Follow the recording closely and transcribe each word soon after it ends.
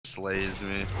slays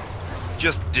me.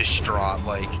 Just distraught,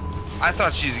 like, I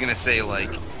thought she's gonna say, like,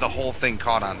 the whole thing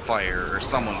caught on fire, or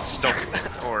someone stole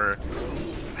it, or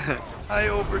I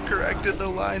overcorrected the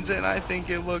lines and I think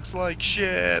it looks like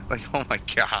shit. Like, oh my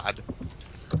god.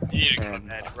 You need to go to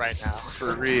bed right now.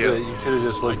 For real. You should have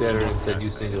just looked at her and said, you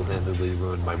single-handedly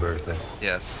ruined my birthday.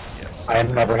 Yes, yes. I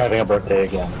am never having a birthday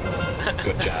again.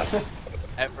 Good job.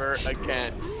 Ever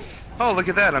again. Oh, look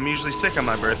at that. I'm usually sick on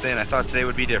my birthday, and I thought today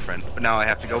would be different. But now I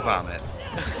have to go vomit.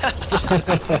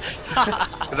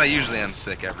 Because I usually am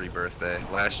sick every birthday.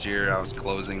 Last year, I was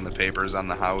closing the papers on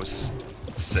the house,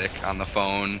 sick on the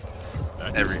phone.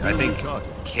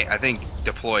 I think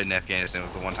deployed in Afghanistan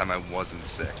was the one time I wasn't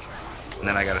sick. And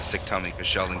then I got a sick tummy because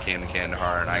Sheldon came to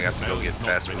Kandahar, and I got to go get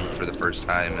fast food for the first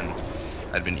time, and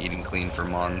I'd been eating clean for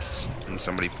months, and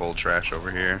somebody pulled trash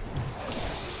over here.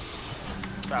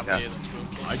 Probably Yeah.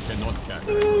 I cannot catch.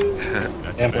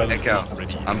 Echo.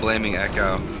 I'm blaming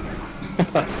Echo.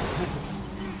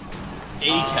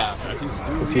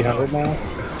 Is he 100 now?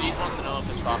 Seed wants to know if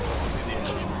it's possible to do the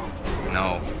achievement.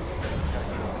 No.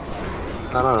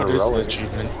 Not on a What is the roller.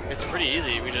 achievement? It's pretty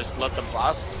easy. We just let the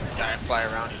boss guy fly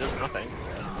around. He does nothing.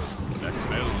 That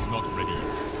spell is not ready.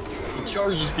 He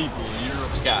charges people. You're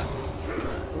Scott.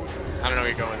 I don't know where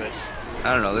you're going with this.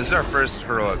 I don't know. This is our first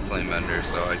heroic flame bender,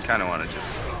 so I kind of want to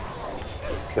just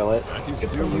Kill it. That is Get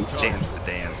the still loot. dance the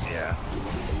dance, yeah.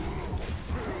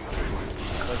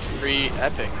 That's free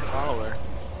epic follower.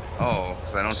 Oh,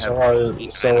 because I don't So have.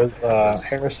 is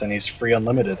Harrison. He's free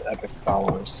unlimited epic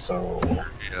followers, so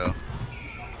Yeah.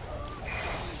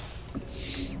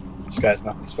 this guy's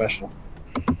nothing special.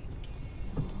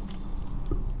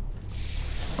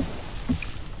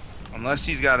 Unless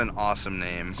he's got an awesome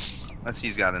name.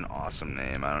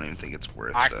 I don't even think it's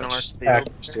worth Aknar's it.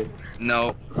 Steel.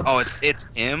 No. Oh, it's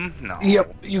him? No.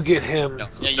 Yep, you get him. No.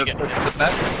 Yeah, you the, get the, him. the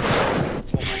best. Oh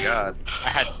my god. I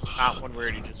had not one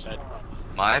word you just said.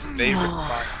 My favorite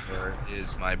follower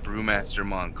is my brewmaster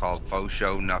monk called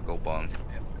Fosho Knucklebunk.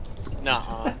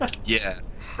 Nuh-uh. Yeah,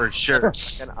 for sure.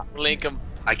 Link him.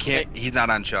 I can't. He's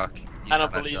not on Chuck. He's I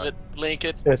don't not on believe Chuck. it. Link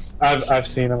it. It's I've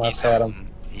seen him. I've He's, had him.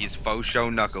 He's Fosho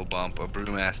Knucklebump, a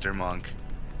brewmaster monk.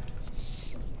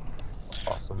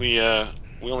 Awesome. We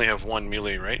only have one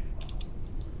melee, right?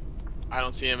 I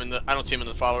don't see him in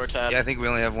the follower tab. Yeah, I think we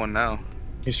only have one now.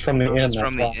 He's from the inn. He's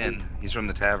from the that's why. inn. He's from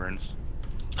the tavern.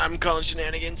 I'm calling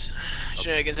shenanigans.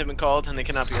 Shenanigans have been called, and they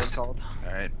cannot be uncalled.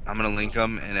 All right, I'm gonna link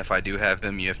him, and if I do have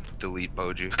him, you have to delete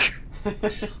Bojuk.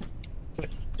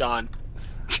 Done.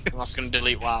 I'm also gonna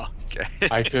delete WoW. Okay.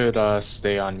 I could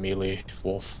stay on melee,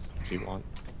 Wolf, if you want.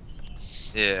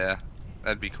 Yeah,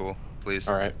 that'd be cool. Please.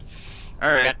 All right. All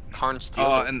I right. got Karn Steel.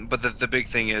 Oh, but the big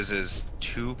thing is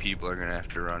two people are gonna have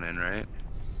to run in, right?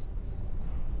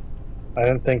 I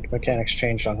didn't think mechanics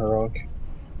changed on heroic.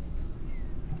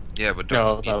 Yeah, but No,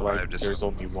 don't you no, need like, five to there's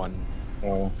soak? only one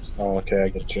Oh, okay, I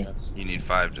get you. chance. You need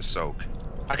 5 to soak.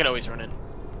 I could always run in.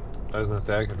 I was gonna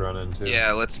say I could run in too.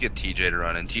 Yeah, let's get TJ to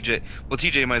run in.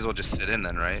 TJ might as well just sit in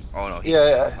then, right? Oh no, he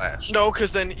Yeah. slash. No,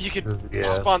 because then he could Yeah.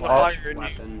 spawn the fire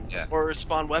and Yeah. or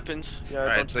spawn weapons. Yeah,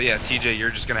 Alright, so yeah, TJ, you're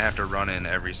just gonna have to run in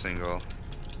every single.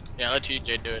 yeah, let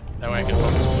TJ do it. That way I can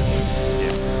focus more.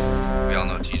 Yeah. We all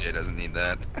know TJ doesn't need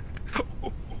that.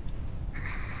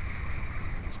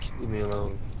 Leave me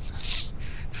alone.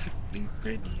 Leave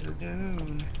Brittany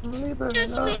alone. Leave her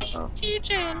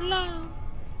alone.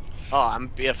 Oh, I'm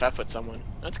BFF with someone.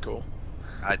 That's cool.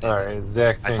 I did. Alright,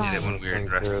 Zach I did thinks it when we were thinks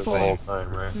dressed you're the the whole same.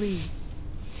 time, right? 3,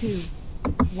 2,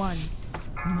 1.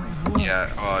 My work. Yeah,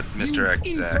 Mr.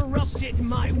 X Zach. Interrupted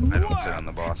my I don't work. sit on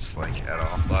the boss like at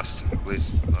all. Lust,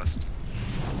 please, Lust.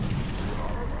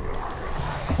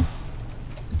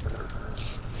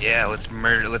 Yeah,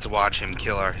 let's watch him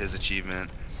kill his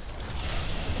achievement.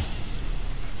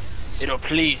 It'll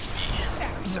please me.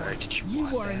 I'm sorry, did you You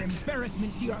want are an that?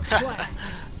 embarrassment to your class.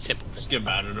 Simple. Let's get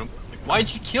mad at him. Like, why'd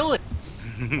you kill it?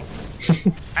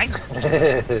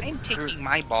 I'm taking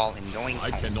my ball and going.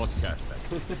 I cannot cast that.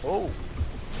 Oh.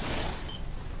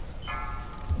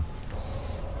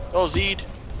 Oh, Zed.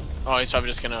 Oh, he's probably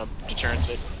just gonna deterrence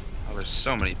it. Oh, there's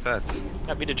so many pets.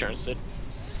 Got me deterrence it.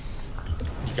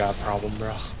 You got a problem,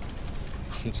 bro?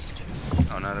 I'm just kidding.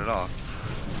 No, not at all.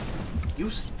 You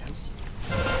seem to.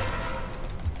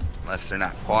 Unless they're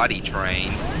not potty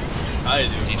trained. I do.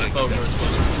 TJ My go phone down. was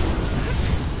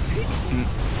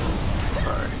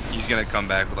Sorry. He's gonna come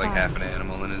back with like half an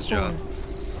animal in his jaw.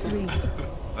 3, I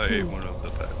ate 2, one of the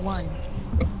pets. 1.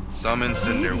 Summon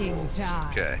Cinder Eating Wolves.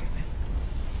 time. Okay.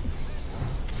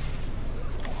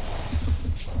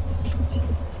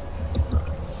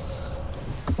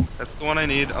 That's the one I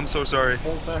need. I'm so sorry.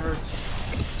 Oh, that hurts.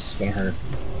 It's gonna hurt.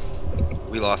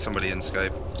 We lost somebody in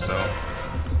Skype, so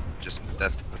just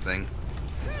that's the thing.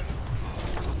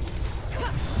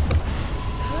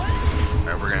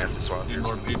 Alright, we're gonna have to swap Need this.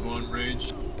 more people on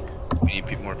rage. We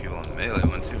need more people on the melee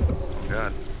one too. Oh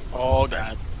god. Oh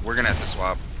god. We're gonna have to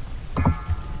swap.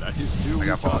 That is still I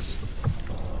got boss.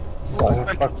 Oh,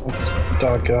 fuck, this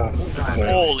dog got.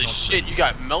 Holy shit, you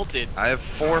got melted. I have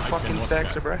 4 fucking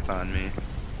stacks of breath on me.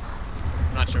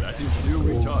 I'm not sure. That is still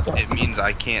recharged. It means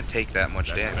I can't take that much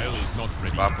That damage. spell is not ready.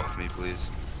 Spot buff me, please.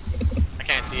 I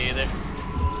can't see either.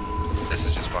 This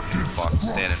is just fucking fucked.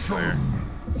 Stand in fire.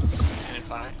 10 and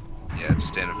 5. Yeah, just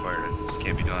stand in fire. This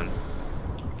can't be done.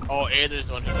 Oh, Aether's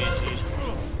the one who DC'd.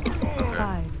 Okay.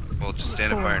 5, Well, just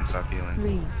stand in fire and stop healing.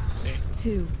 3,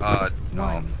 2,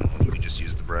 No. You just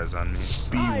use the brez on me.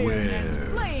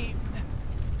 Beware.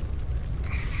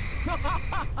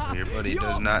 Your buddy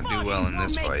does not do well in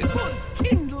this fight.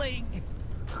 Kindling.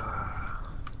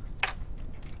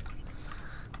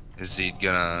 Is he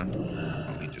gonna...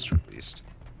 Oh, he just released.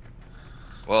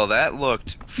 Well, that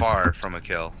looked far from a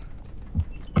kill.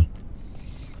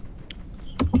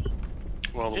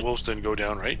 Well, the wolves didn't go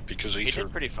down, right? Because He Ether.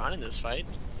 did pretty fine in this fight.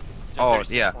 He's at Oh,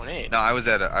 yeah. 36.8. No, I was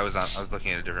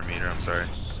looking at a different meter, I'm sorry.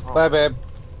 Bye, babe.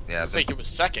 Yeah, Looks like he was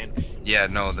second. yeah,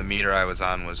 no, the meter I was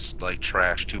on was like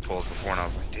trash 2 pulls before, and I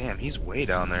was like, damn, he's way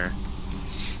down there.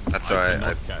 That's why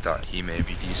I thought he may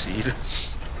be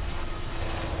DC'd.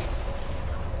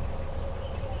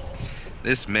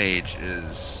 This mage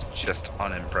is just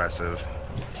unimpressive.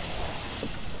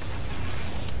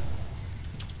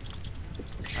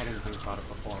 I didn't think about it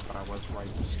before, but I was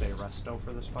right to stay resto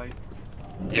for this fight.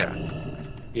 Yeah.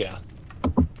 Yeah.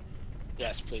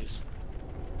 Yes, please.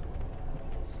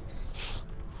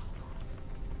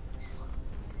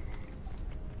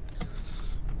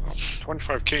 Well,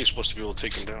 25k is supposed to be able to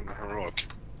take them down in heroic.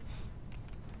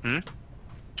 Hmm?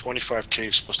 25k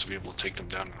is supposed to be able to take them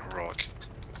down in heroic.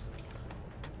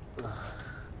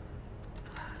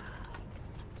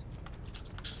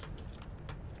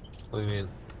 What do you mean?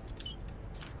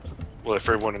 Well, if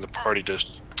everyone in the party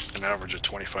does an average of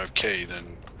 25k, then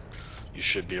you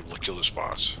should be able to kill this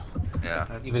boss. Yeah.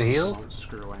 That's Even when you heals? Don't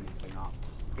screw anything up.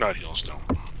 Not heals, no.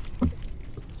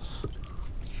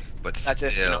 But That's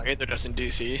if, you know, still, Aether doesn't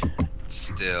DC.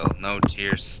 still, no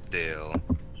tears, still.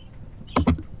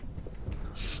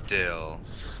 Still.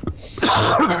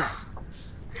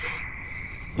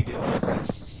 He did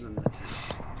this.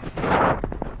 I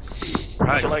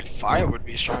Right. feel like fire would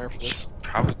be stronger for this.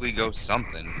 Probably go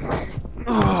something.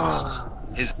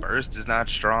 His burst is not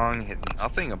strong.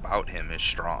 Nothing about him is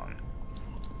strong.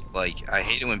 Like, I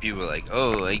hate it when people are like,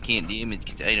 oh, I can't damage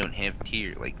because I don't have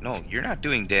tier. Like, no, you're not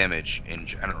doing damage in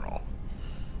general.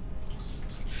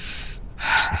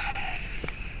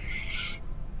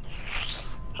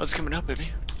 How's it coming up, baby?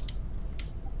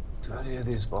 Do any of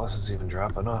these bosses even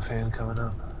drop an offhand coming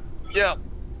up? Yeah.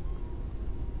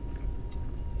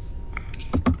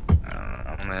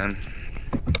 I don't know, man.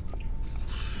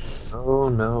 Oh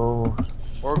no.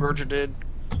 Orgorger did.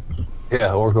 Yeah,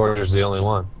 Orgorger's the only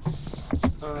one.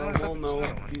 Well,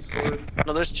 no, he's sword.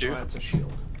 No, there's Oh, 2. that's a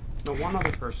shield. No, one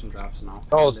other person drops an off.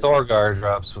 Oh, Thorgar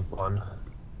drops with one.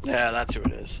 Yeah, that's who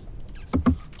it is.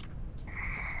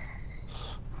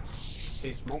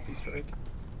 Ace multi-strike.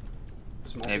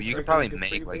 Is Yeah, you multi-strike could probably good for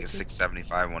make you, like a Casey?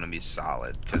 675 one and be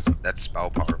solid, because that spell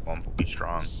power bump will be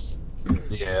strong.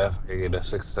 Yeah, if I could get a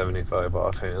 675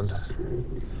 offhand.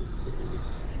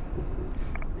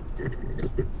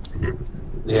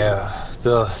 Yeah,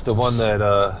 the one that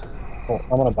Oh,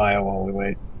 I'm gonna bio while we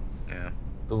wait. Yeah.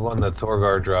 the one that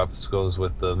Thorgar drops goes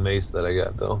with the mace that I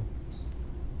got though.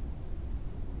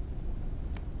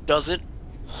 Does it?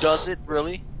 Does it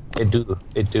really? It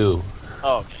do.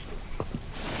 Oh, okay.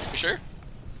 You sure?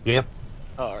 Yep.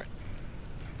 Oh, alright.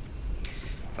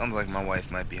 Sounds like my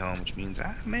wife might be home, which means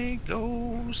I may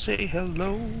go say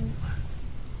hello.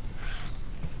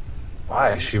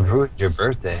 Why? She ruined your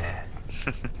birthday.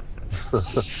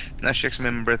 Now she actually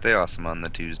made my birthday awesome on the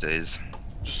Tuesdays.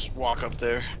 Just walk up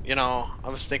there. You know, I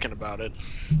was thinking about it.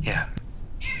 Yeah.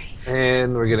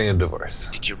 And we're getting a divorce.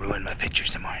 Did you ruin my picture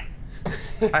some more?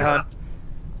 Hi, hon.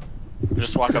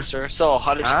 Just walk up to her. So,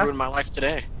 how did you Huh? ruin my life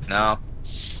today? No.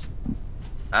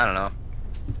 I don't know.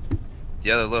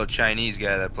 The other little Chinese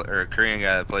guy that or Korean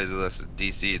guy that plays with us is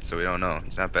DC'd, so we don't know.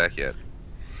 He's not back yet.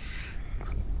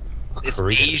 This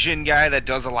Korean. Asian guy that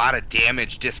does a lot of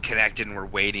damage disconnected, and we're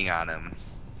waiting on him.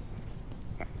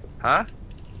 Huh?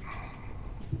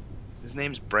 His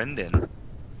name's Brendan.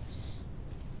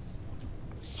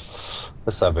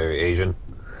 That's not very Asian.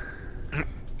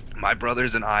 My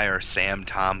brothers and I are Sam,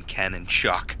 Tom, Ken, and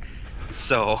Chuck.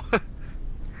 So,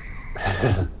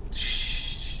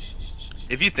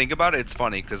 if you think about it, it's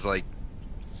funny because like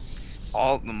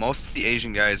most of the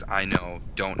Asian guys I know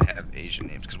don't have Asian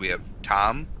names because we have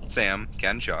Tom, Sam,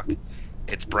 Ken, Chuck.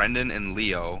 It's Brendan and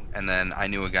Leo, and then I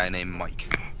knew a guy named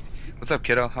Mike. What's up,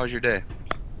 kiddo? How's your day?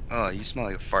 Oh, you smell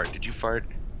like a fart. Did you fart?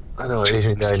 I know an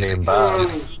Asian guy named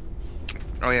Bob.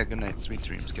 Oh yeah, good night. Sweet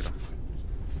dreams, kiddo.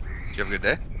 Did you have a good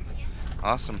day?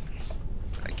 Awesome.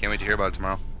 I can't wait to hear about it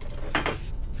tomorrow.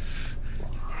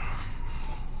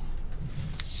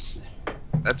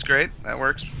 That's great. That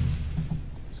works.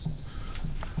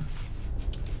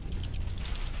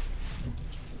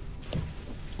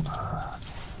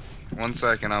 One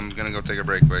second, I'm gonna go take a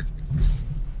break quick.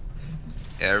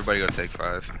 Yeah, everybody go take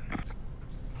 5.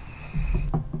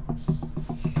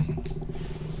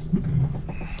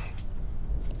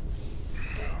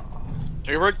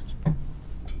 Take a break.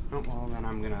 Oh, well, then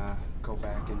I'm gonna go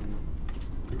back and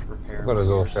repair. I'm gonna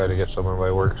go try to get some of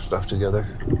my work stuff together.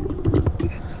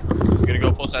 You gonna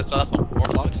go post that stuff on more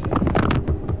vlogs?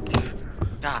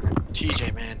 God,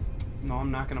 TJ, man. No,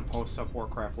 I'm not gonna post up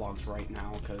Warcraft logs right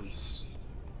now because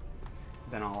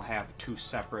then I'll have 2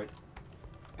 separate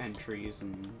entries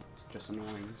and it's just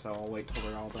annoying. So I'll wait till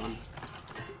they're all done.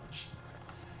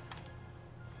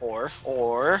 Or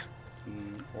Or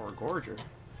Gorger.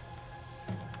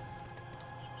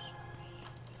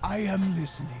 I am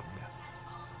listening.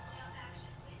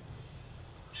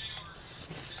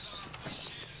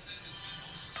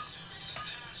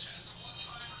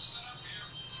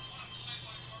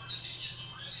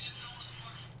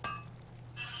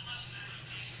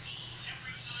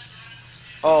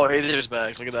 oh, hey, there's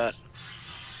back. Look at that.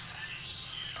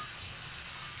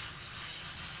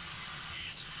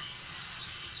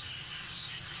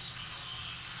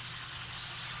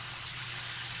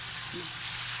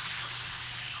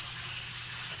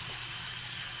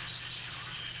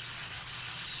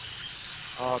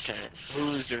 Okay,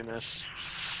 who's doing this?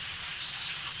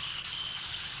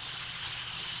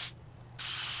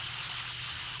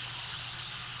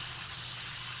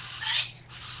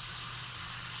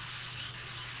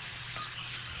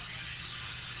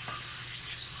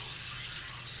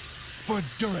 For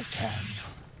Duratan.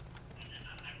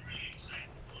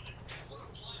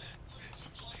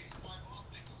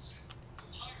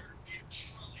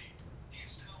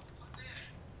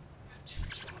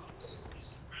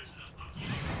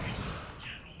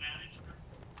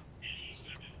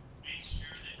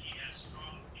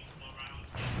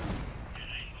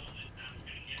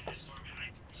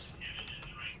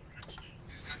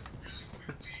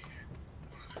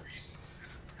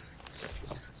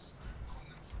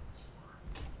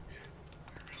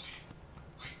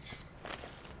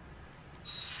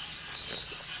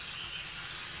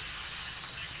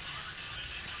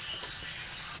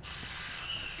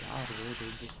 God, where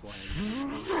did this lag?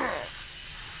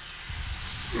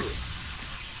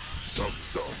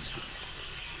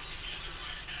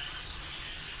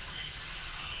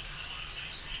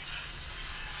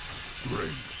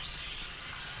 Strength.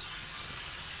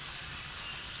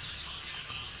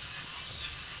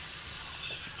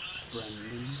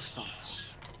 Brendan's son.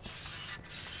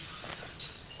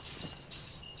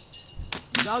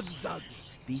 Zug zug.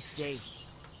 Be safe.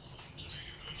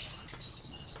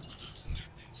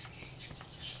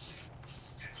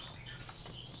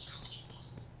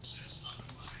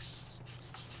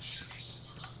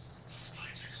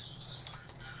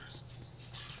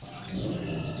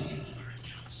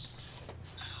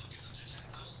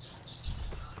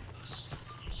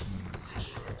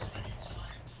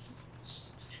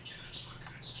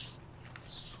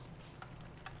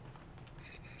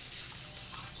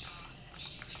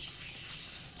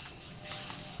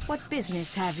 What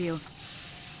business have you?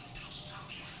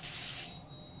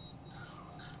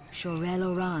 Shorel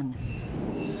Oran.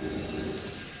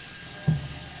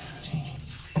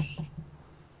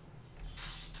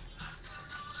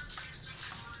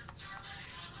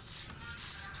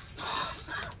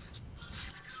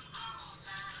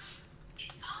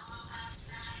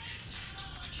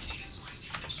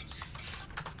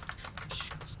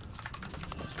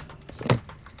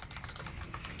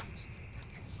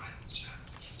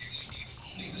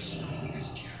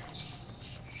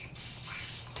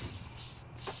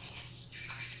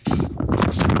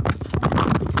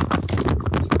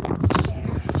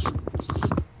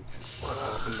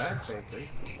 Welcome back, Bakery.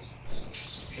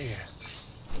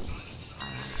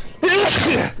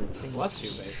 Bless you,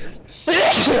 Baker.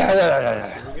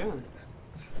 Again.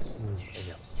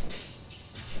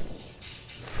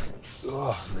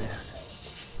 Oh man.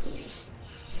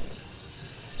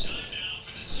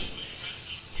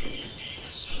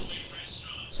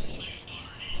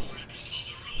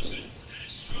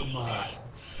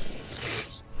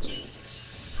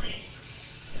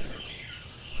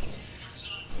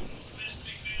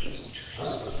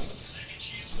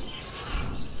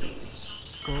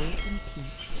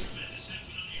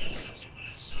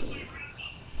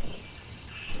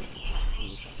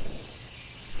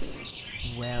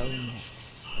 Well met.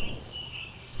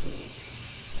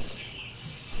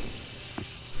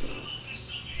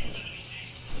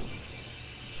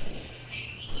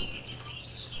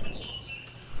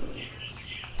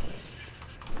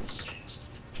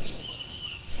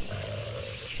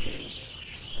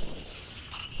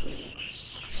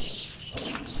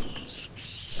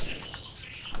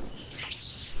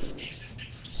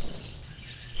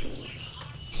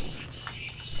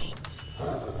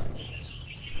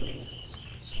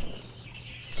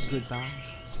 Goodbye.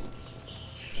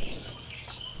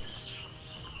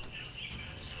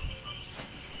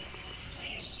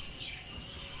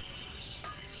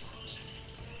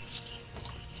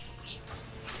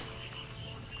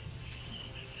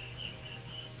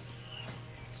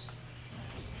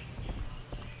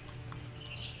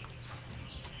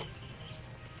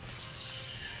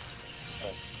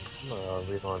 I'm gonna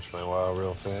relaunch my WoW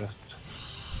real fast.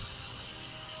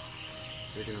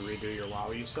 You're gonna redo your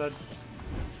WoW, you said?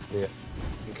 Yeah.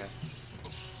 Okay.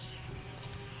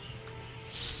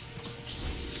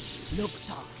 Look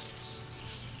top.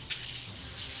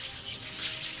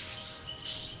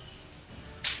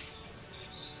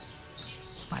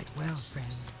 Fight well,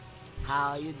 friend.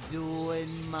 How you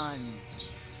doing, man?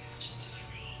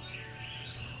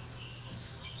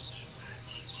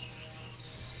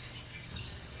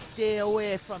 Stay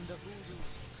away from the voodoo.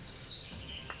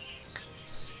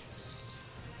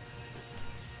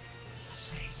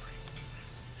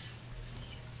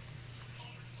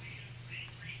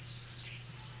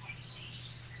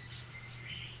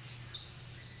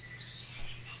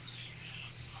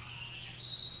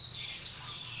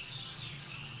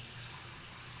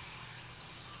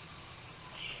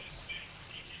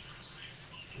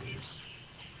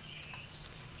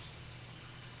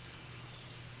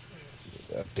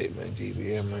 Update my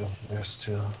DBM real fast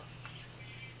too.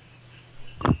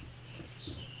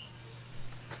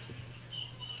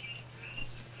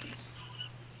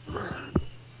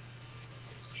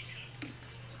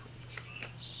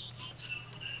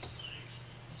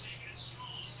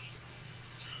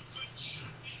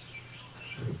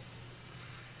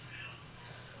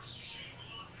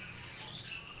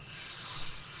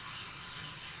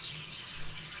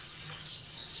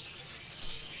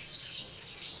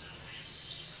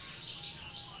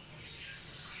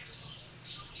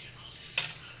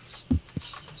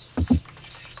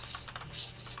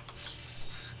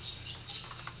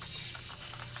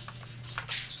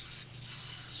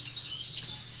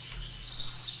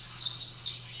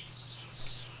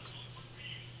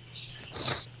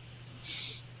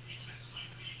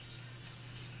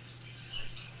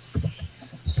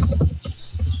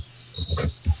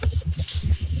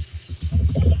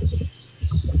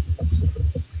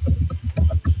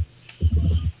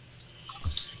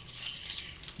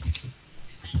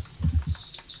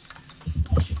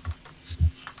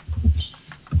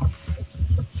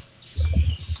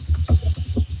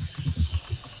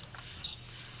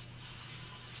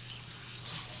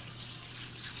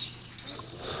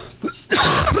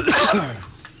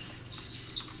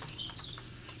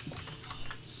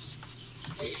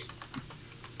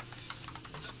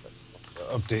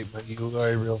 Update my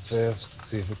UI real fast to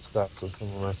see if it stops with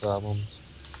some of my problems.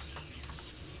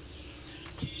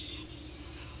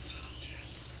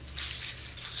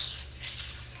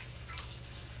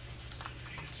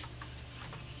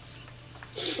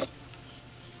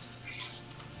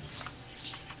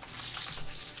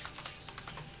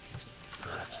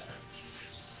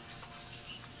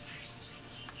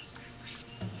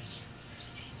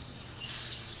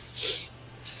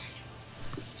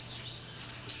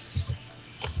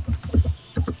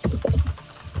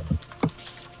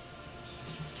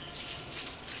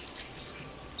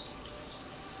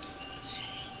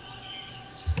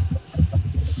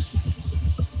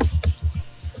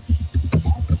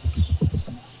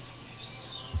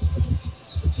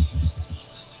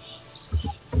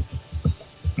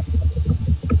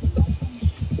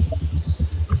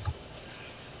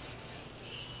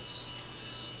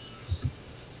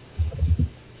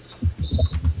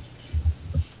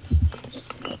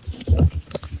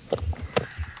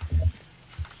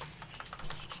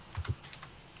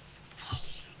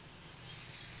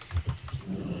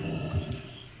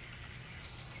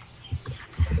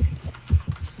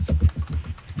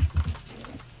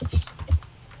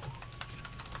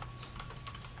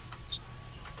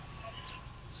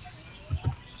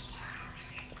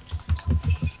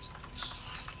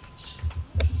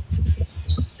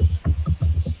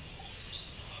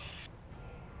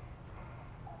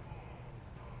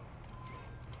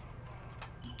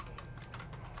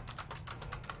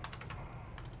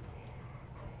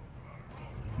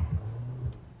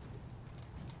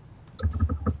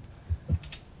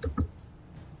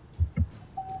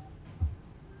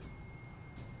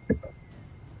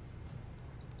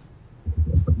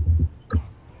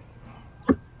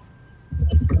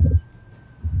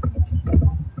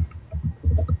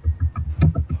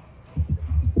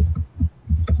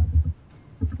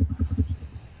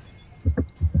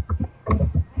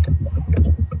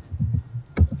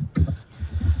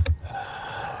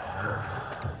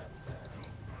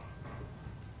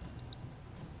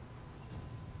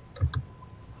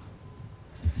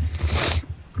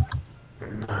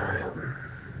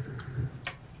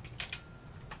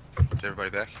 Is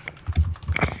everybody back?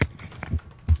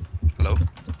 Hello?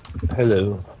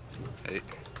 Hello. Hey.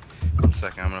 1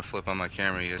 second, I'm gonna flip on my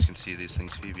camera. You guys can see these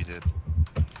things Phoebe did.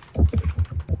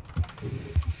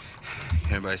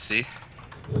 Everybody see?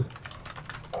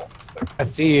 I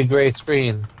see a gray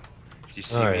screen. Do you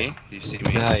see All me? right. Do you see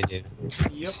me? Yeah, I do.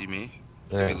 Do you see me?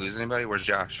 All Did right. we lose anybody? Where's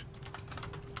Josh?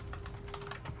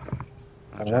 Oh,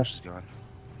 don't Josh is gone.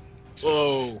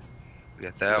 Whoa. We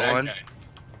got that one. guy.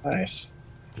 Nice.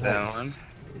 That Nice. one.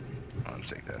 I'll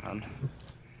take that one.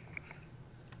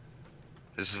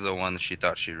 This is the one that she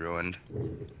thought she ruined.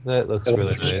 That looks It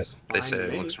really looks like nice. They Fine said to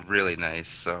it me. looks really nice,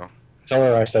 so Tell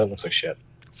her I said it looks like shit.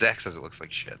 Zach says it looks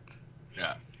like shit.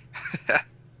 Yeah.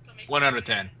 1 out of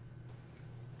 10.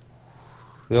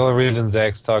 The only reason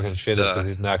Zach's talking shit is The- because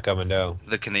he's not coming down.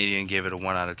 The Canadian gave it a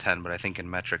 1 out of 10, but I think in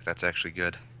metric that's actually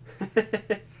good.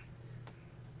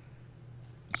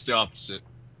 It's the opposite.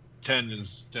 10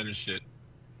 is shit.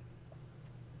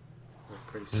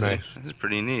 Pretty See, Nice. this is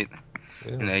pretty neat.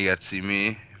 Yeah. And now you got to see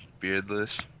me,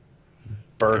 beardless.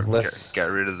 Birdless.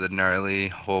 Got rid of the gnarly,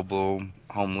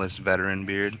 homeless veteran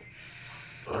beard.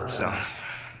 So.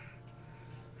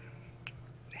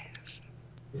 Yes.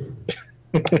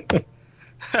 I'm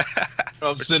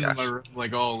Where's sitting in my Josh? room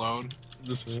like all alone.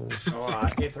 Just So,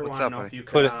 Aether What's wanna up, know if buddy? you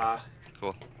Put could it-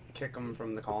 Cool. kick him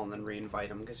from the call and then reinvite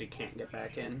him because he can't get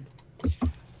back in.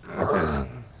 Okay.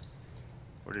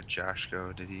 Where did Josh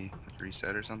go? Did he like,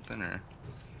 reset or something? Or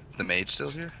is the mage still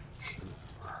here?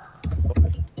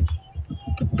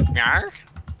 Yarr.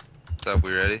 What's up?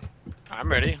 We ready? I'm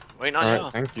ready. Waiting on Alright, you.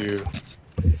 thank you.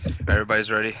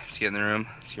 Everybody's ready. Let's get in the room.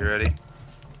 Let's get ready.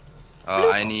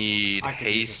 I need I could use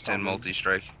a haste and summon.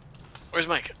 multi-strike. Where's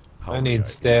Mike? I need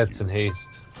stats and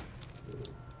haste.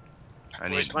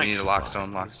 Where's We Mike? need a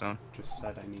lockstone, lockstone. Just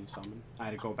said I need summon. I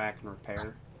had to go back and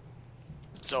repair.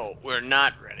 So we're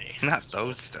not ready. Not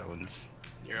those stones.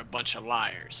 You're a bunch of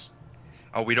liars.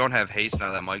 Oh, we don't have haste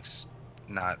now that Mike's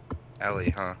not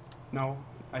Ellie, huh? No,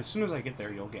 as soon as I get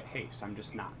there, you'll get haste. I'm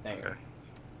just not there. Okay.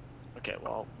 Okay,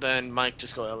 well then Mike,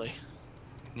 just go Ellie.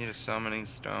 Need a summoning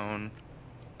stone.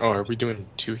 Oh, are we doing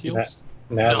 2 heals?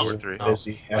 No, Naz we're is three.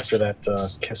 busy after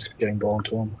that kiss getting blown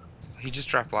to him. He just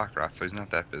dropped block rot, so he's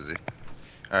not that busy.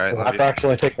 Alright, Well, love I you.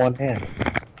 actually take one hand.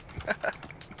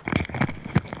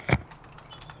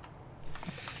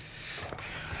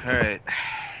 Alright.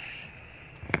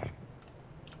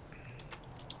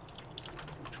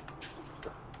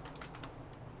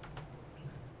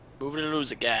 Move it or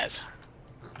lose it, guys.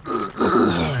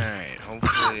 Alright,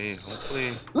 hopefully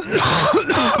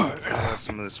I have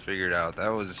some of this figured out. That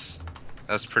was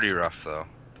pretty rough though.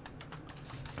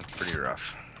 That's pretty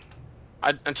rough.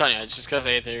 I'm telling you, it's just because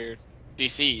Aether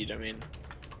DC'd. I mean,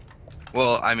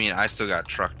 Well, I mean, I still got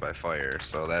trucked by fire,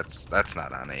 so that's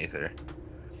not on Aether.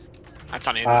 that's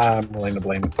on Aether. I'm willing to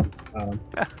blame him.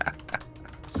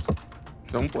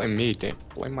 Don't blame me,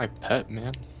 blame my pet,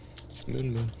 man. It's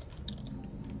Moon Moon.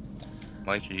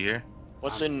 Mike, you here?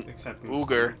 What's I'm in accepting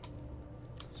Ooger?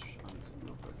 summon.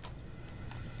 Real quick.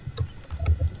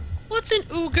 What's in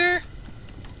Ooger?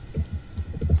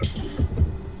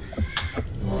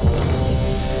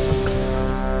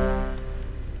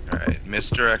 Alright,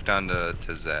 misdirect onto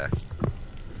to Zach.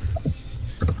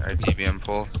 Alright, DBM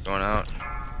pull, going out.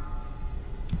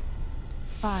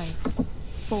 5,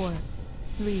 4,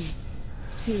 3,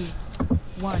 2,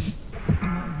 1.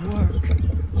 My work.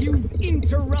 You've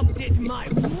interrupted my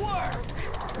work!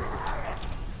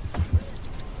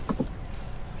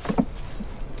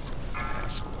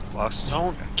 Nice. Lost.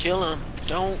 Don't kill him.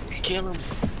 Don't kill him.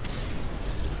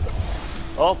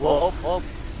 Oh.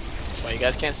 That's why you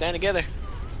guys can't stand together.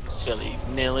 Silly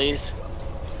nillies.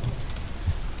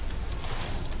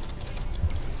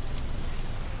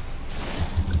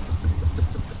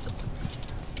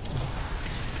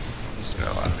 He's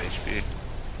got a lot of HP.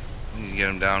 We need to get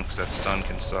him down because that stun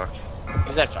can suck.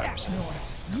 He's at 5%.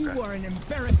 You Okay. are an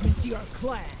embarrassment to your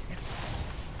clan.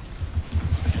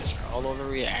 You guys are all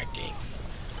overreacting.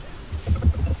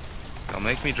 Don't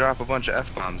make me drop a bunch of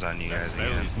F-bombs on you guys Spell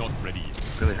again. is not ready.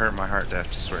 Really hurt my heart to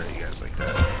have to swear at you guys like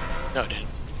that. No, it didn't.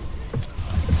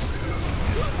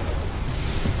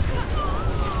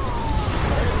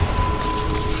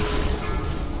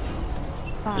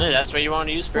 Really, 5, that's what you want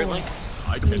to use, Spirit Link?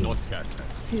 I cannot cast that.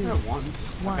 2, At once.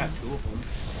 I One. got 2 of them.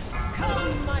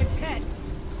 come my pets!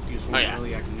 Use Oh, one yeah.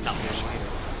 early, I can use No. one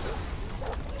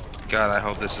later. God, I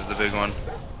hope this is the big one.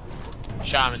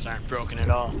 Shamans aren't broken at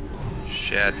all.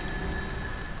 Shit.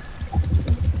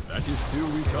 That is still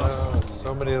weak.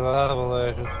 So many lava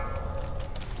lashes.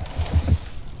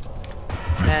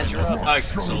 Naz, you're up. I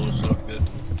solo so good.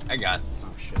 I got it. Oh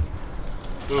shit.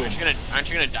 Boom. Aren't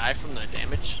you gonna die from the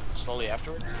damage slowly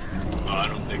afterwards? No, I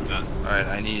don't think that.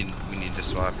 Alright, we need to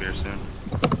swap here soon.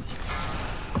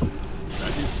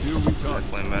 That is still recharged.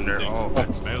 Flame bender. Oh,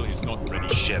 That spell is not ready.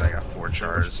 shit, I got 4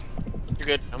 chars. You're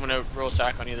good. I'm gonna roll a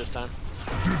sack on you this time.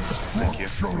 Thank you.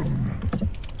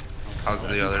 How's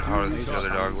the other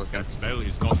dog looking? That spell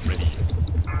is not ready.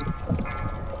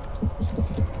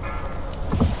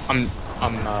 I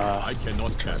I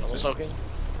cannot cast Level it. soaking?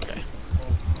 Okay.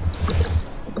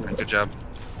 Good job.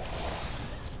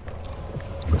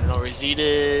 No Resede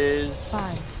is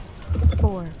 5,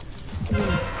 4, 3,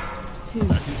 2,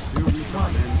 That is still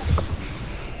recharged.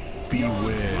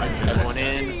 Beware. everyone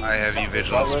in. I have you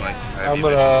vigilance, Mike. I have I'm you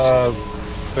gonna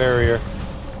barrier.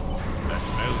 That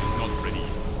spell is not ready.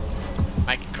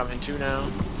 I can come in too now.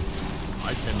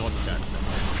 I cannot cast it.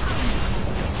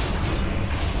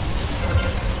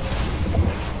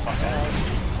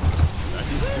 That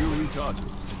is still recharged.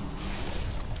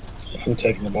 I'm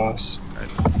taking the boss.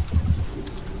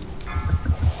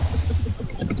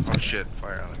 Oh shit,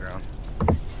 fire on the ground.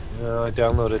 No, I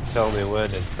downloaded Tell Me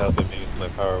When. It's helping me with my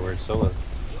power word solos.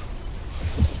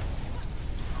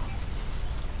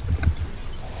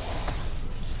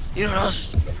 You know what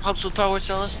else helps with power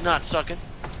cells? Not sucking.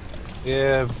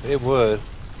 Yeah, it would.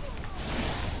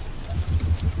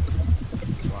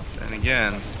 And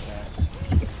again,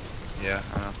 yeah,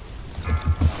 I know.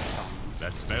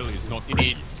 That spell is not You ready.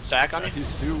 need sack on you? That is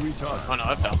still recharged. Oh no,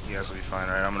 I fell. You guys will be fine.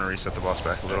 Alright, I'm gonna reset the boss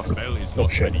back a That little. spell is Oh, not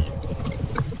shit. ready.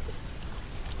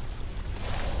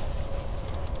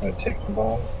 I take the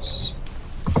boss.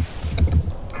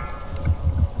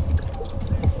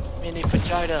 Mini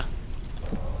vagina.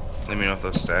 Let me know if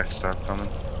those stacks stop coming.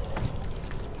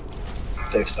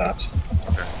 They've stopped.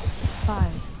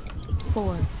 5,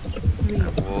 4, 3,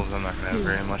 Got wolves, I'm not gonna have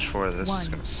very much for this. It's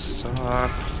gonna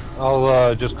suck.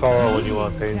 I'll just call out when you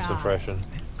want pain suppression.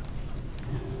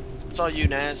 It's all you,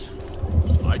 Naz.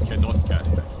 I cannot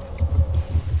cast it.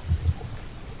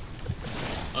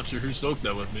 Not sure who soaked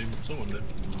that with me, but someone did.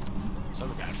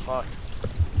 Someone got fucked.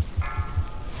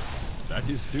 That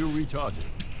is still recharging.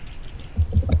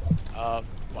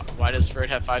 Why does Ferd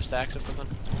have 5 stacks or something?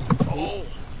 Oh!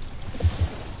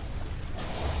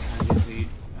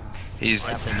 He's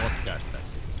I cannot cast that.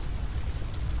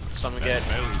 Someone That get.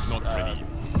 spell is not ready.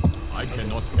 I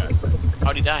cannot cast it.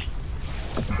 How'd he die?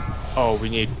 Oh, we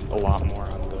need a lot more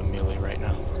on the melee right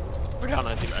now. We're down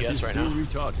on That is DPS right still now.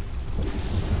 recharging.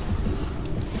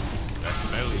 That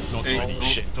spell is not Hey,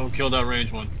 ready. don't kill that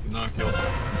range one. Do not kill.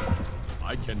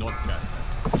 I cannot cast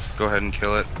it. go ahead and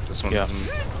kill it. This one's Yeah.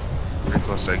 pretty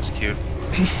close to execute.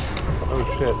 Oh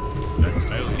shit. That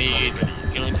spell is Need not ready.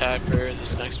 healing tag for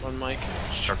this next one, Mike.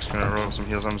 Chuck's gonna roll some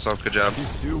heals on himself. Good job. That is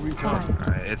still recharging. 5,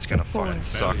 Alright, it's gonna fucking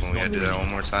suck when we gotta do that one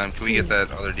more time. Can we get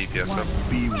that other DPS up?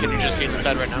 Can you just heal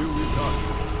inside right now? Still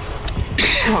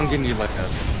recharging. I'm gonna need like a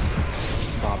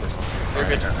bob or something. You're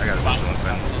good. I got a Bob, vigilance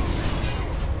in.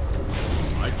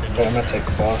 I But I'm cannot gonna take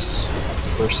the boss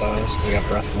first size because I got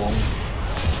breath of one.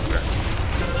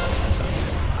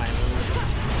 I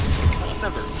move.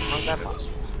 Never. How's that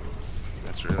possible?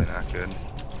 That's really not good.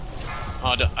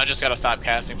 Oh, I just gotta stop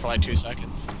casting for like 2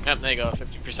 seconds. Yep, there you go.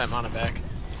 50% mana back.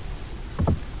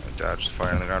 I dodged the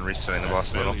fire on the ground, resetting the boss a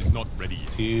spell little. is not ready.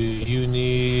 You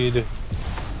need.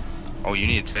 Oh, you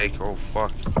need to take. Oh,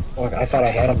 fuck. Fuck, I thought I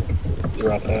had him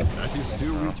throughout that. That is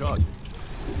still recharging.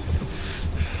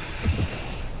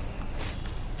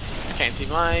 I can't see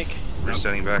Mike.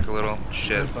 Resetting back a little.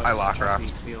 Shit. I lock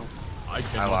rocked. I I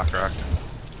cannot. lock rocked.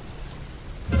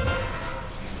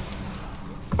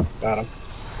 Got him.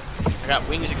 I got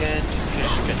wings again. Just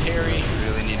to get Kateri.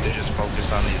 Really need to just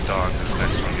focus on these dogs this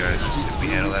next one, guys. Just if we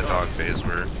handle that dog phase,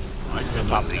 we're I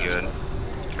cannot completely cast good.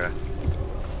 it. Okay.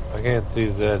 I can't see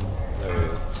Zed. There he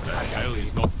is. That spell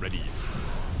is not ready.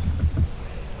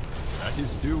 That is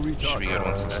still recharging. Should be good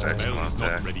once the That stacks spell come on is not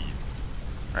attack. ready.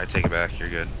 Alright, take it back. You're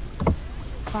good.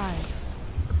 5,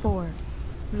 4,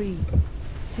 3,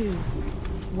 2,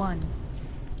 1.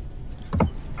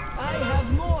 I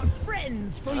have more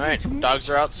friends for Alright, you to dogs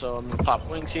are out, so I'm gonna pop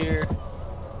wings here.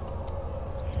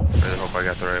 Really hope I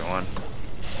got the right one.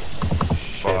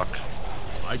 Fuck.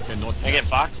 I cannot. Can I get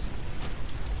Fox?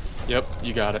 Yep,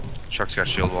 you got it. Chuck's got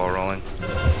shield wall rolling.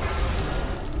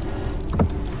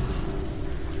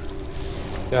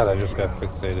 God, I just got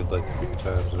fixated like 3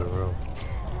 times in a row.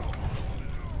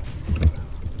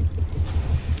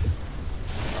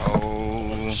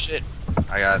 Oh, Shit.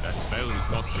 I got That spell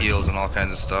is not ready. heals and all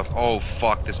kinds of stuff. Oh,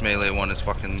 fuck. This melee one is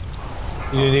fucking...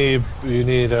 You need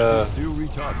Still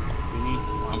recharging. You need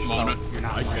I'm on it. You're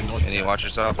not I right. cannot. Mini, watch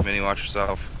yourself. Mini, watch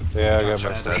yourself. yeah, I got my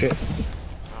Chuck's dead. Shit.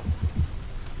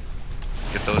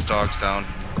 Get those dogs down.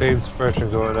 pain suppression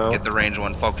going out. Get the range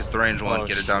one. Focus the range one. Oh,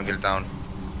 Get it down. Get it down.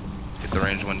 Get the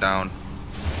range one down.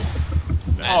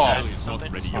 Oh, It's not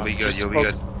ready. You'll be good. Just You'll be good.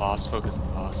 focus the boss. Focus the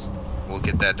boss. We'll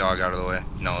get that dog out of the way.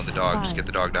 No, the dog. Just get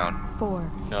the dog down.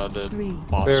 4, No, the 3,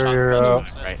 boss Barrier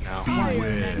shot's out. right now.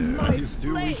 Beware. It is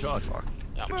still recharging. Fuck.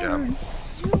 Good job.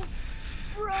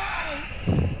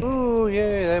 Ooh,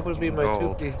 yeah, that would be my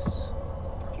Gold.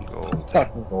 2-piece. Gold.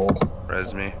 Fucking gold.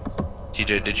 Res me.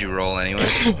 TJ, did you roll anyway?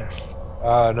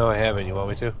 No, I haven't. You want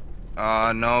me to?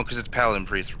 No, because it's Paladin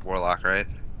Priest Warlock, right?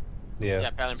 Yeah. Yeah,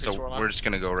 Paladin Priest So Warlock. we're just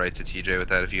gonna go right to TJ with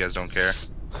that if you guys don't care.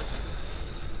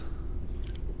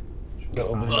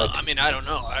 I mean, I don't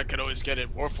know. I could always get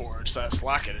it Warforged, so I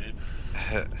slack at it.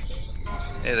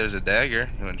 Hey, there's a dagger.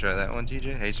 You wanna try that one,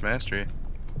 TJ? Haste Mastery.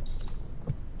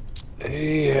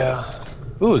 Yeah.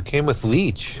 Ooh, it came with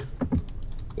Leech.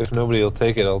 If nobody will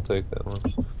take it, I'll take that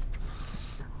one.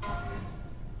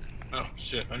 Oh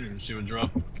shit! I didn't even see one drop.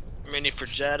 Mini for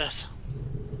Jadis.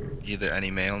 Either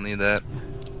any male need that.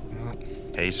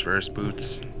 Haste first,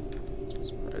 boots.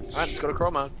 Alright, let's go to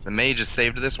Chroma. The mage just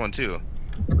saved this one too.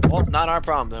 Well, not our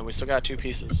problem then. We still got 2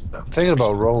 pieces. I'm thinking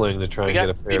about rolling to try We and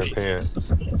got get a pair 3 of pieces.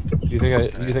 pants. You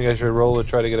think I should roll to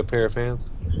try to get a pair of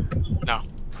pants? No,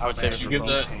 I would save it Did for you give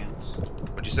Chroma. that? Pants.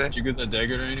 What'd you say? Did you give that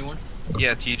dagger to anyone?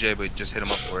 Yeah, TJ, but just hit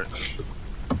him up for it.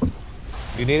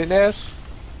 You need it, Nash?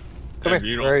 Come Yeah, here.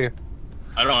 you don't- Where are you?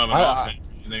 I don't have an I- offhand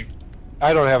or anything.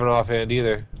 I don't have an offhand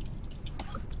either.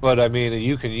 But I mean,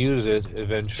 you can use it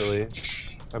eventually.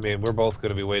 I mean, we're both going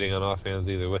to be waiting on offhands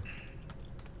either way.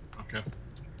 Okay.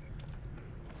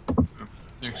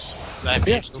 Thanks. That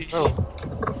Yeah, bitch no TC.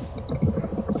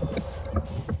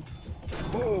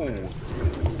 Oh.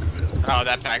 Oh,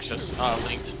 that pack's just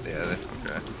linked. Yeah,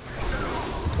 okay.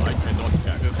 I cannot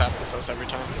catch. This happens to us every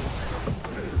time.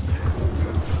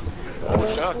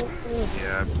 Oh, Chuck.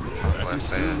 Yeah, last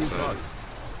stand, so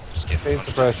just get Pain punched.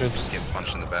 suppression. Just get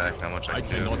punched in the back. Not much I I can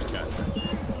do. cannot catch.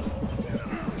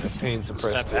 Pain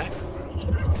suppressed. Step back.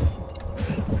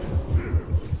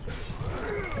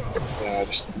 Yeah, I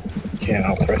just can't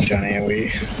out-threat you on AoE.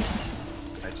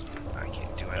 I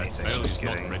can't do anything. Spell I'm is just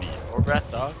not getting ready. Or breath,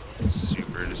 dog.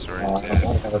 super I disoriented.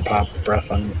 don't ever pop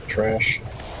breath on trash.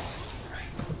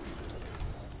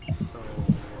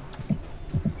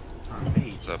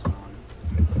 What's up?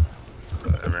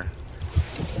 Whatever.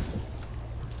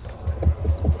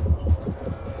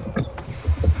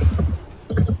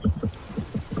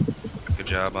 Good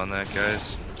job on that,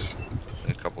 guys.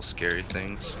 A couple scary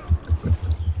things.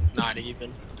 Not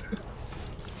even.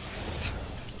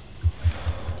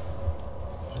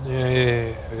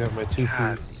 Yeah, I got my God,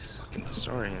 2-piece. fucking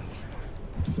disorients.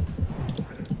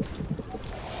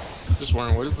 Just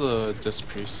wondering, what does the Disc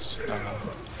Priest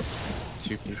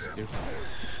 2-piece do?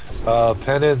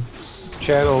 Penance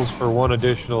channels for 1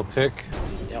 additional tick.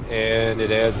 Yep. And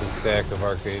it adds a stack of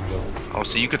Archangel. Oh,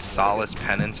 so you could solace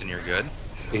penance and you're good?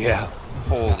 Yeah.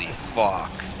 Holy fuck.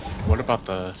 What about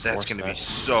the That's Force gonna be set?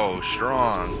 so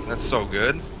strong. That's so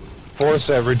good. Force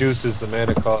that reduces the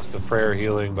mana cost of prayer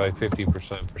healing by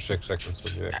 50% for 6 seconds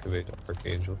when you activate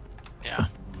Archangel. Yeah.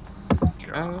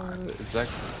 Is that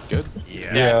good?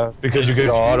 Yeah. Yeah, because you get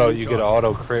auto recharge.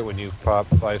 auto crit when you pop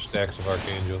 5 stacks of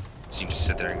Archangel. So you just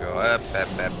sit there and go, bap.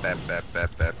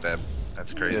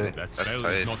 That's crazy. Yeah. That That's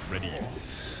spell is tight. not ready.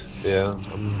 Yeah,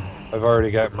 I've already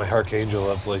got my Archangel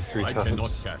up like 3 I cannot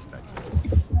times. cast that.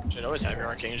 Should always have your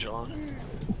Archangel on.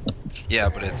 Yeah,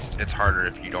 but it's harder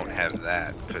if you don't have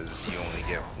that, because you only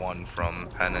get 1 from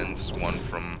penance, 1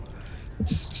 from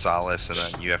solace, and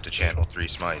then you have to channel 3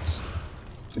 smites.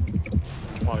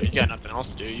 Well, you got nothing else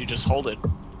to do. You just hold it.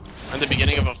 In the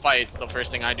beginning of a fight, the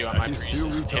first thing I do on my That is priest still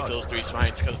is hit retarded. those 3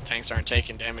 smites because the tanks aren't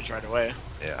taking damage right away.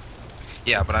 Yeah.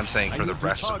 Yeah, but I'm saying for I the need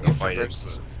rest of retarded the fight,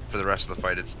 first.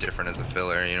 it's different as a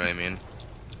filler. You know what I mean?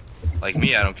 Like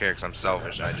me, I don't care because I'm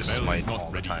selfish. I just Spell is smite not all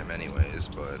the ready. time, anyways.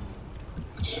 But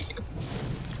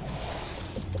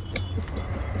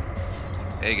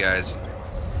hey, guys,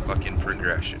 fucking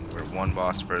progression. We're 1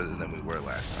 boss further than we were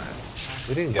last time.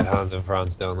 We didn't get Hans and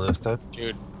Franz down last time.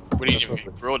 Dude, we didn't even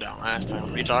get Gruel down last time.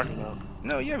 What are you talking about?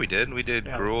 No, yeah, we did. We did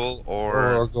Yeah. Gruel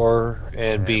or Or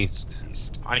and Yeah. Beast.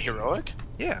 Beast. On Heroic?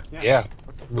 Yeah. Yeah,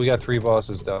 we got 3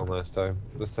 bosses down last time.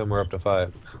 This time we're up to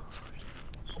 5.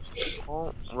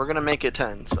 Well, we're gonna make it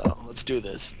 10, so let's do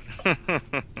this.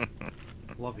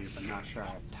 Love you, but not sure I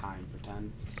have time for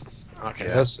 10. Okay.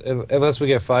 Yeah. Unless we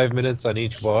get 5 minutes on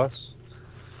each boss,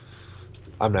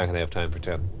 I'm not gonna have time for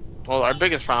 10. Well, our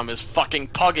biggest problem is fucking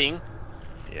pugging.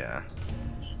 Yeah.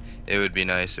 It would be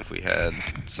nice if we had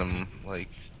some like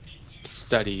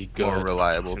Steady, good, more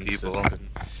reliable people. consistent.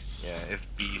 Yeah, if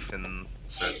Beef and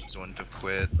Sebs wouldn't have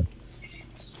quit.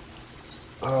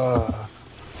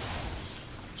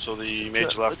 So the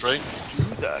mage left, right?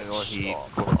 Well, he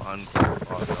quote-unquote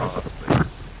logged off.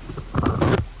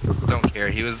 Don't care.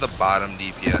 He was the bottom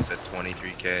DPS at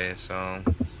 23k, so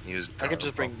he was. I can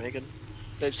just bring Megan.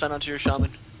 Babe, sign on to your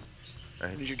shaman.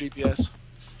 Right. Need your DPS.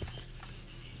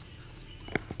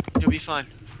 You'll be fine.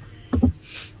 All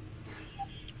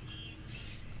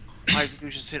you have to do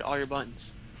is just hit all your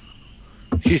buttons.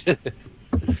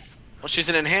 Well, she's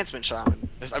an enhancement shaman.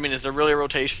 I mean, is there really a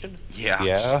rotation? Yeah.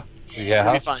 Yeah.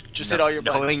 You'll be fine. Just hit all your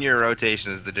buttons. Knowing your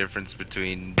rotation is the difference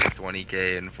between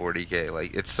 20k and 40k.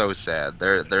 Like, it's so sad.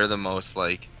 They're the most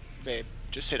like. Babe,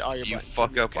 just hit all your If you buttons.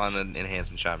 fuck up on an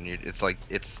enhancement shaman, it's like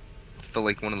it's the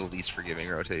like one of the least forgiving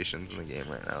rotations in the game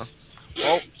right now.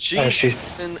 Well, she's she's-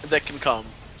 something that can come.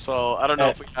 So I don't know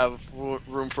if we have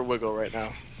room for wiggle right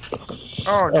now.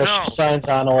 Oh no! She signs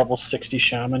on a level 60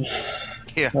 shaman.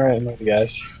 Yeah. Alright, maybe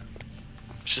guys.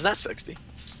 She's not 60.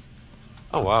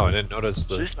 Oh wow, I didn't notice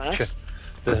the She's max.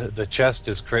 the chest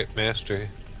is crit mastery.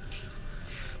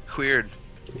 Weird.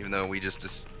 Even though we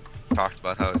just talked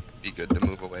about how it'd be good to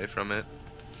move away from it.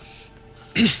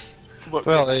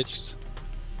 Well, it's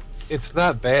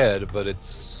not bad, but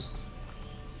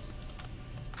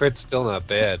crit's still not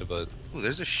bad, but Ooh,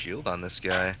 there's a shield on this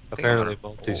guy. I think I'm apparently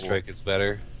gonna multi-strike is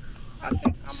better. I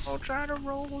think I'm gonna try to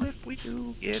roll if we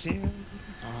do get him.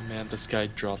 Oh man, this guy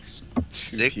drops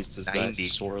 2 pieces that I 690.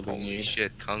 sorely Holy need.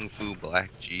 shit, Kung Fu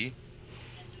Black G.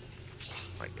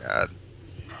 My god.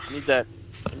 I need that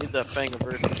Fang of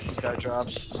Earth that this guy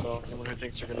drops, so anyone who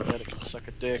thinks they're gonna get it can suck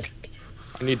a dick.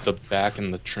 I need the back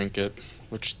and the trinket,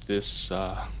 which this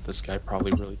guy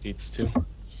probably really needs too.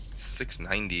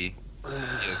 690.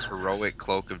 He has Heroic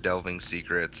Cloak of Delving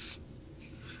Secrets.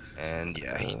 And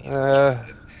yeah, he needs the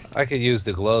shit. I could use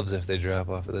the gloves if they drop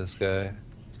off of this guy.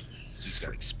 He's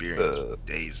got experience with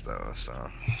days though, so.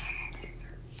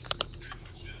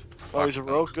 Oh, he's a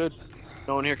rogue? Good.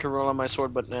 No one here can roll on my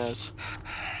sword but Naz.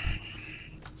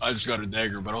 I just got a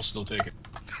dagger, but I'll still take it.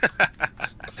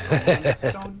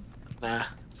 Nah.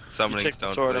 Summoning You take the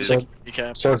Stone, sword, I'm please. taking the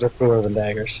recap. Swords are cooler than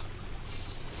daggers.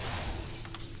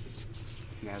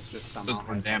 Yeah, it's just somehow Does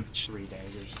more has like damage. 3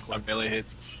 daggers. My belly hit.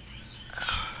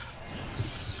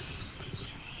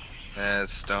 As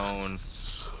Stone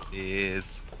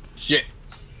is. Shit.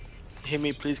 Hit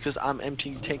me please, cause I'm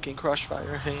empty taking crush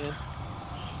fire hand.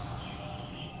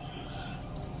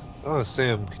 Oh,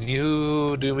 Sam, can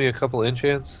you do me a couple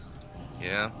enchants?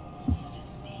 Yeah.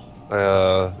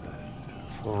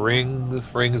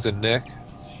 Rings and neck.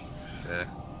 Okay.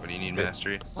 What do you need,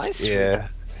 mastery? Nice. Yeah.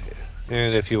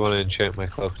 And if you want to enchant my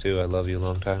cloak too, I love you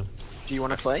long time. Do you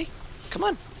want to play? Come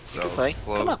on. So, You can play.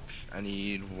 cloak, Come on. I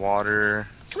need water.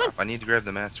 Come on. Stop, I need to grab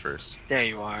the mats first. There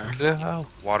you are. No.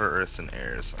 Water, earths, and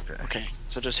airs. Okay. Okay,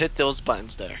 so just hit those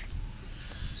buttons there.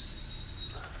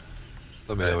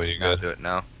 Let me know when you're Now good. do it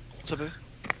now. What's up, babe?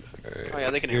 Alright, Oh, yeah,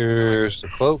 they can hear me. Here's the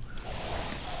cloak.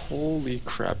 Holy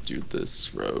crap, dude,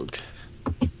 this rogue.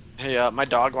 Hey, my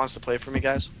dog wants to play for me,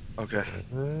 guys. Okay.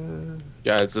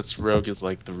 Guys, this rogue is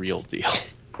like the real deal.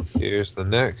 Here's the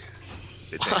neck.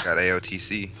 Bitch ain't got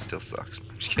AOTC. Still sucks.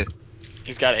 I'm just kidding.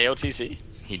 He's got AOTC.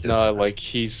 He does. No, not. like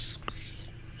he's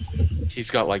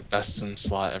got like best in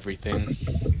slot everything.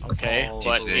 Okay, Oh,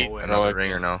 but Dig he, another like-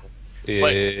 ring or no? Yeah,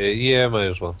 yeah, might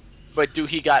as well. but do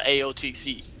he got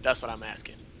AOTC? That's what I'm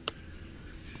asking.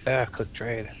 Ah, click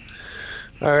trade.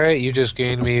 Alright, you just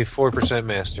gained me 4%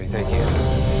 mastery. Thank you.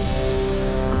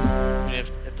 And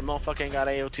if the motherfucker ain't got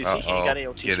AOTC, he ain't got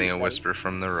AOTC. Getting a studies. whisper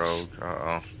from the rogue.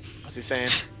 Uh-oh. What's he saying?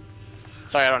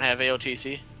 Sorry, I don't have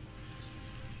AOTC.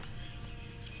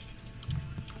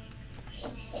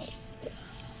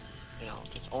 You know,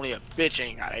 just only a bitch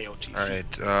ain't got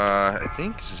AOTC. Alright, I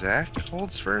think Zach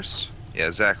holds first.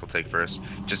 Yeah, Zach will take first.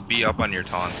 Just be up on your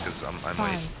taunts, because I might...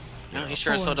 5, No, he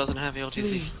sure as hell doesn't have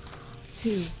AOTC.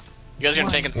 3, 2. You guys are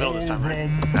gonna take it in the middle this time, right?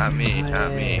 Not me,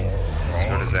 not me. Let's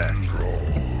go to Zach.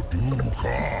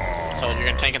 So you're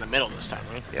gonna tank in the middle this time,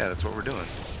 right? Yeah, that's what we're doing.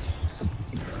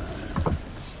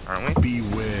 Aren't we?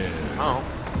 Beware. Oh.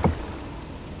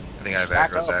 I think I have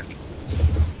Back aggro, up. Zach.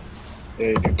 Yeah,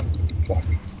 you do. Fuck.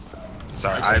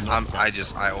 Sorry,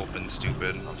 I opened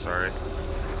stupid. I'm sorry.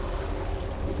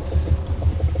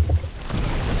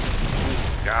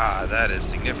 God, that is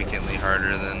significantly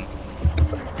harder than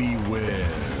Beware.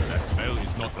 That spell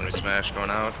is not when we ready. smash going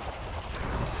out.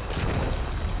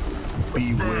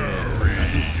 Beware.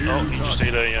 Oh, he just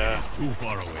ate a, Too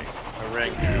far away. A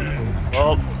ring.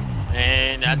 Oh,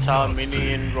 and that's how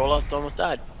Mini and Rollout almost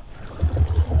died.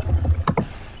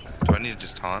 Do I need to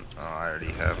just taunt? Oh, I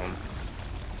already have them.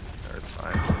 That's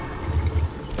fine.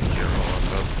 Get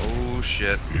roll up. Oh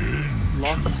shit.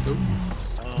 Lots of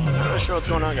I'm not sure what's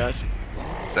going on, guys.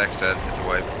 Zach's dead. It's a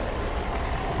wipe.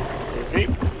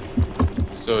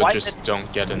 So Why just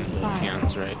don't get in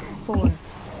hands, right? 4, Well,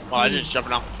 I just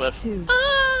jumping off the cliff. 2,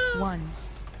 1.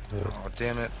 Oh,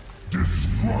 damn it.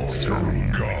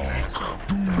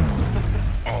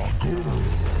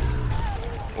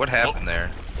 What happened there?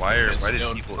 Why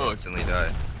did people instantly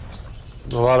die?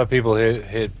 A lot of people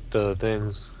hit the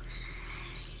things.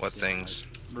 What things?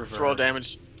 Throw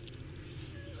damage.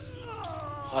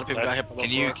 A lot of people got hit by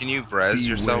those. Can you res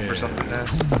yourself or something, man?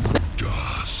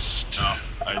 No,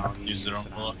 I used it on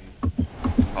pull.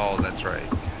 Oh, that's right.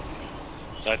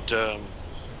 That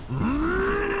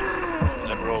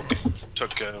rogue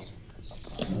took a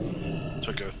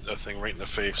thing right in the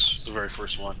face, the very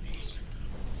first one.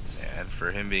 And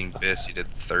for him being Biss, he did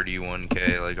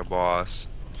 31k like a boss.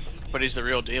 But he's the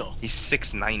real deal. He's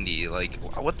 690. Like,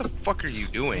 what the fuck are you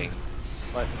doing?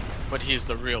 But he's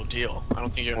the real deal. I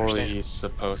don't think you Or understand. he's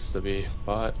supposed to be,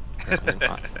 but apparently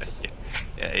not.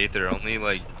 Yeah, Aether, only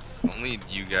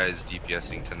you guys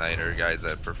DPSing tonight are guys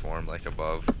that perform like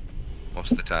above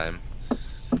most of the time.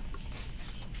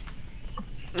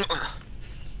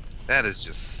 That is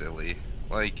just silly.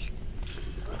 Like,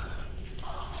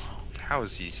 how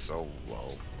is he so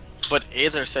low? But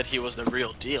Aether said he was the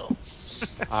real deal.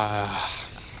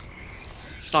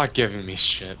 Stop giving me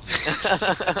shit.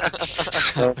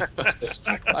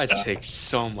 I take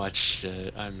so much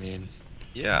shit. I mean,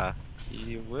 Yeah,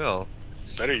 you will.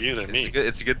 Better you than me.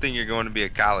 It's a good thing you're going to be a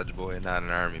college boy and not an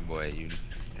army boy. You'd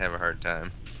have a hard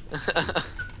time.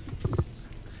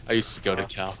 I used to go to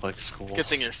Catholic school. It's a good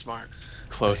thing you're smart.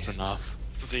 Close enough.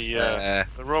 The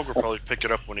rogue will probably pick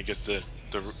it up when he get the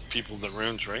people in the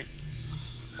runes, right?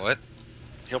 What?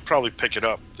 He'll probably pick it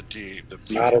up. The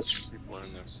Not as people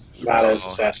in there. not as No,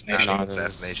 assassination. not Not as as,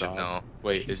 assassination, no.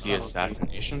 Wait, is he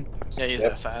assassination? Yeah, he's Yep.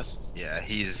 an assassin. Yeah,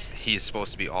 he's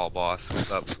supposed to be all boss.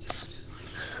 What's up?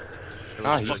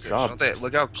 Ah, Look he's at- sub. don't they-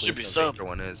 Look how clean Should be the sub. Victor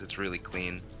one is. It's really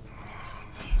clean.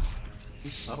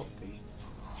 He's subtlety.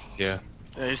 Yeah.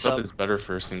 Yeah, he's Sub sub. is better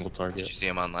for a single Did target. you see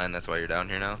him online? That's why you're down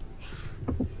here now.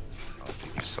 Oh, I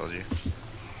think he just told you.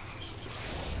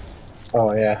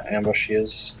 Oh yeah, ambush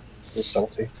is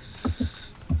salty.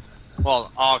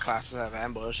 Well, all classes have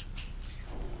ambush.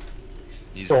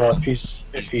 He's Well, if he's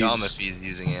dumb if he's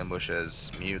using ambush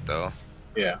as mute though.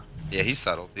 yeah. Yeah, he's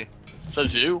subtlety.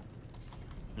 Says you.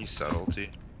 He's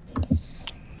subtlety.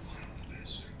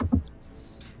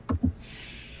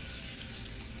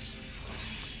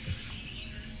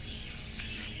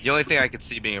 The only thing I could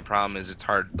see being a problem is it's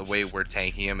hard, the way we're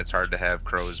tanking him, it's hard to have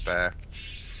Crow's back.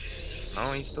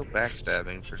 Oh, he's still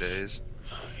backstabbing for days.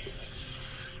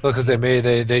 Well, because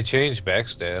they changed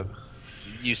backstab.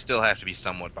 You still have to be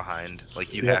somewhat behind.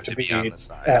 Like, you You have to be on the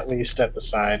side. at least at the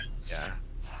side. Yeah.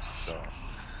 So,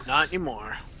 Not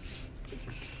anymore.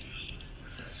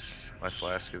 my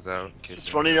flask is out. In case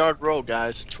 20-yard rogue,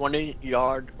 guys.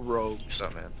 20-yard rogues. What's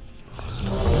up, man?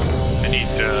 I need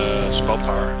spell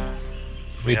power.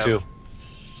 Me have- too.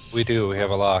 We do. We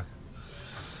have a lock.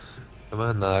 Come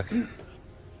on, lock.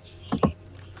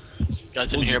 Guys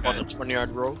didn't hear about the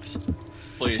 20-yard rogues?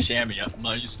 Play a chamois. I'm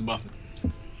not used to buffing.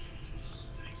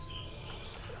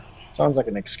 Sounds like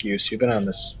an excuse. You've been on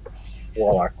this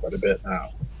warlock quite a bit now.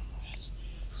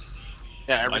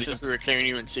 Yeah, ever since we were carrying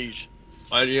you in Siege.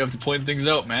 Why do you have to point things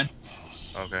out, man?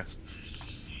 Okay.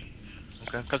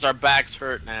 Okay. Because our backs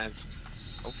hurt, Nads.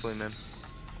 Hopefully, man.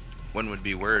 When would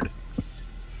be word?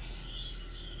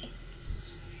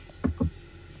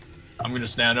 I'm gonna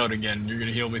stand out again. You're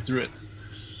gonna heal me through it.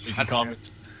 You can That's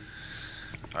comment.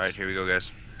 Alright, here we go,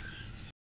 guys.